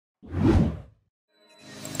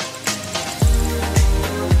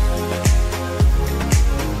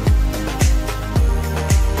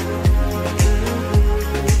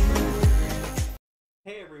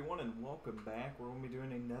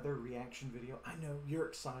reaction video. I know you're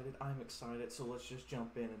excited, I'm excited, so let's just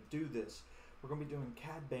jump in and do this. We're going to be doing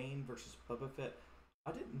Cad Bane versus Boba Fett.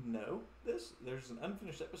 I didn't know this. There's an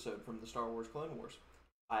unfinished episode from the Star Wars Clone Wars.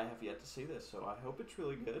 I have yet to see this, so I hope it's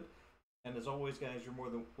really good. And as always, guys, you're more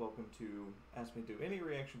than welcome to ask me to do any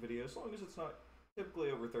reaction video, as long as it's not typically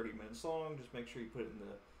over 30 minutes long. Just make sure you put it in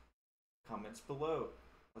the comments below.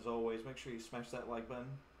 As always, make sure you smash that like button,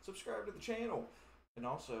 subscribe to the channel, and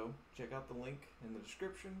also check out the link in the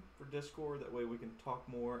description for Discord. That way we can talk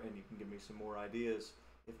more and you can give me some more ideas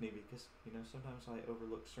if need be, because, you know, sometimes I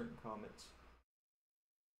overlook certain comments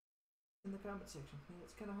in the comment section. You know,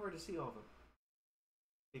 it's kind of hard to see all of them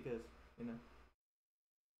because, you know,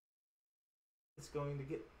 it's going to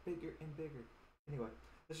get bigger and bigger. Anyway,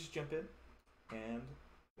 let's just jump in and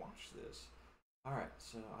watch this. Alright,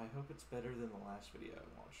 so I hope it's better than the last video I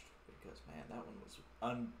watched, because, man, that one was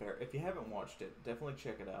unbearable. If you haven't watched it, definitely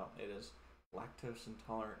check it out. It is lactose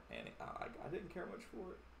intolerant, and I didn't care much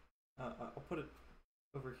for it. I'll put it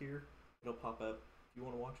over here. It'll pop up. If you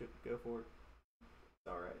want to watch it, go for it. It's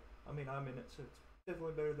alright. I mean, I'm in it, so it's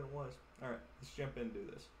definitely better than it was. Alright, let's jump in and do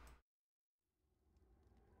this.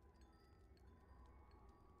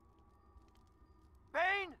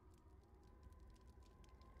 Bane!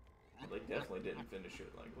 They definitely didn't finish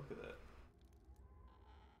it. Like, look at that.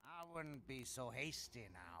 I wouldn't be so hasty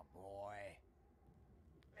now, boy.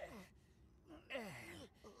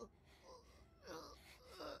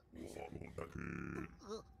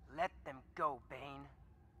 Let them go, Bane.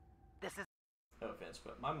 This is... No offense,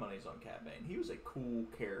 but my money's on Cad Bane. He was a cool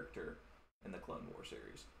character in the Clone Wars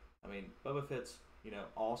series. I mean, Boba Fett's, you know,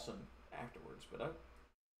 awesome afterwards, but I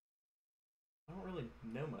don't really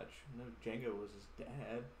know much. I know Jango was his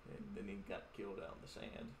dad, and then he got killed out in the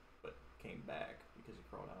sand, but came back because he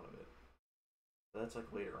crawled out of it. But that's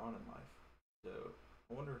like later on in life. So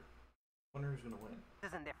I wonder who's gonna win.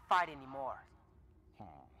 This isn't their fight anymore.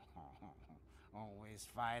 Always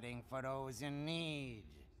fighting for those in need.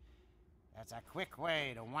 That's a quick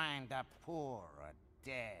way to wind up poor or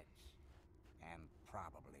dead. And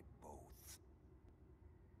probably both.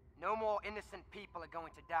 No more innocent people are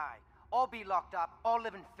going to die. All be locked up, all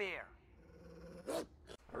live in fear.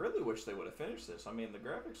 I really wish they would have finished this. I mean, the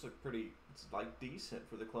graphics look pretty, it's like decent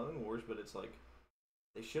for the Clone Wars, but it's like,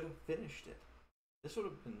 they should have finished it. This would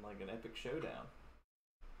have been like an epic showdown.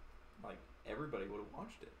 Like, everybody would have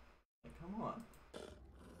watched it. Like, come on.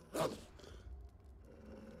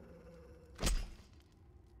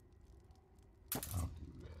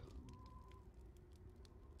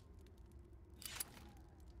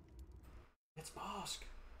 It's Bosk.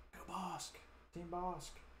 Go Bosk. Team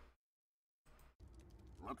Bosk.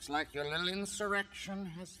 Looks like your little insurrection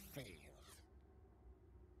has failed.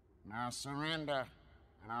 Now surrender,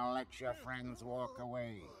 and I'll let your friends walk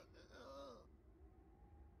away.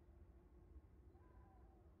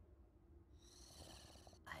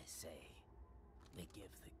 I say, we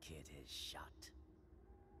give the kid his shot.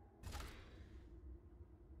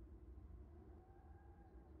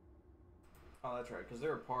 Oh, that's right, because they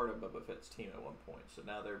were part of Boba Fett's team at one point, so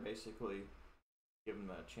now they're basically giving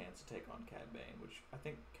them a chance to take on Cad Bane, which I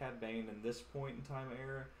think Cad Bane in this point in time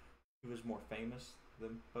era, he was more famous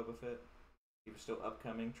than Boba Fett. He was still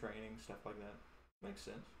upcoming, training, stuff like that. Makes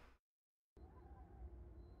sense.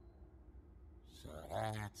 So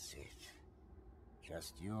that's it.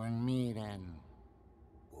 Just you and me then,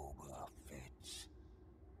 Boba Fett.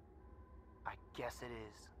 I guess it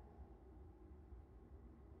is.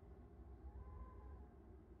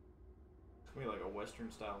 It's gonna be like a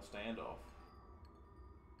Western style standoff.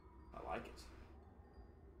 I like it.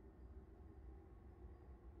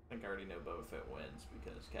 I think I already know Boba Fett wins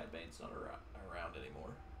because Cad Bane's not around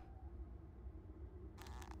anymore.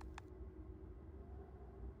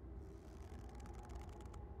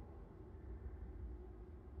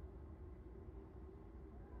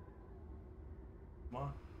 Come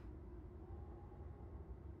on.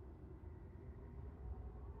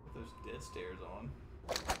 Put those dead stairs on.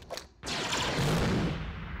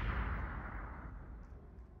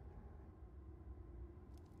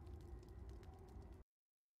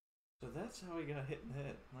 So that's how he got hit in the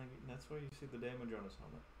head. Like, that's why you see the damage on his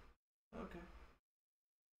helmet. Okay.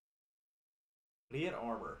 But he had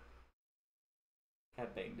armor.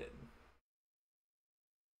 Cad Bane didn't.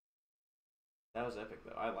 That was epic,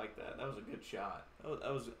 though. I like that. That was a good shot.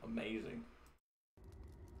 That was amazing.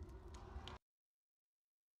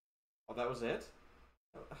 Oh, that was it?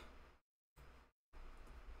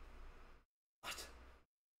 What?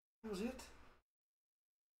 That was it?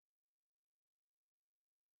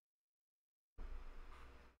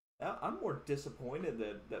 I'm more disappointed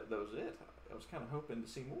that that was it. I was kind of hoping to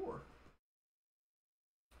see more.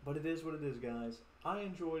 But it is what it is, guys. I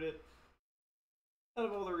enjoyed it. Out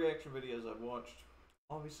of all the reaction videos I've watched,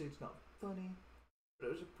 obviously it's not funny, but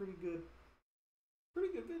it was a pretty good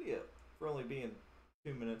video for only being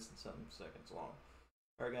 2 minutes and something seconds long.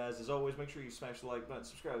 Alright guys, as always, make sure you smash the like button,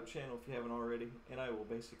 subscribe to the channel if you haven't already, and I will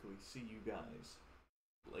basically see you guys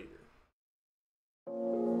later.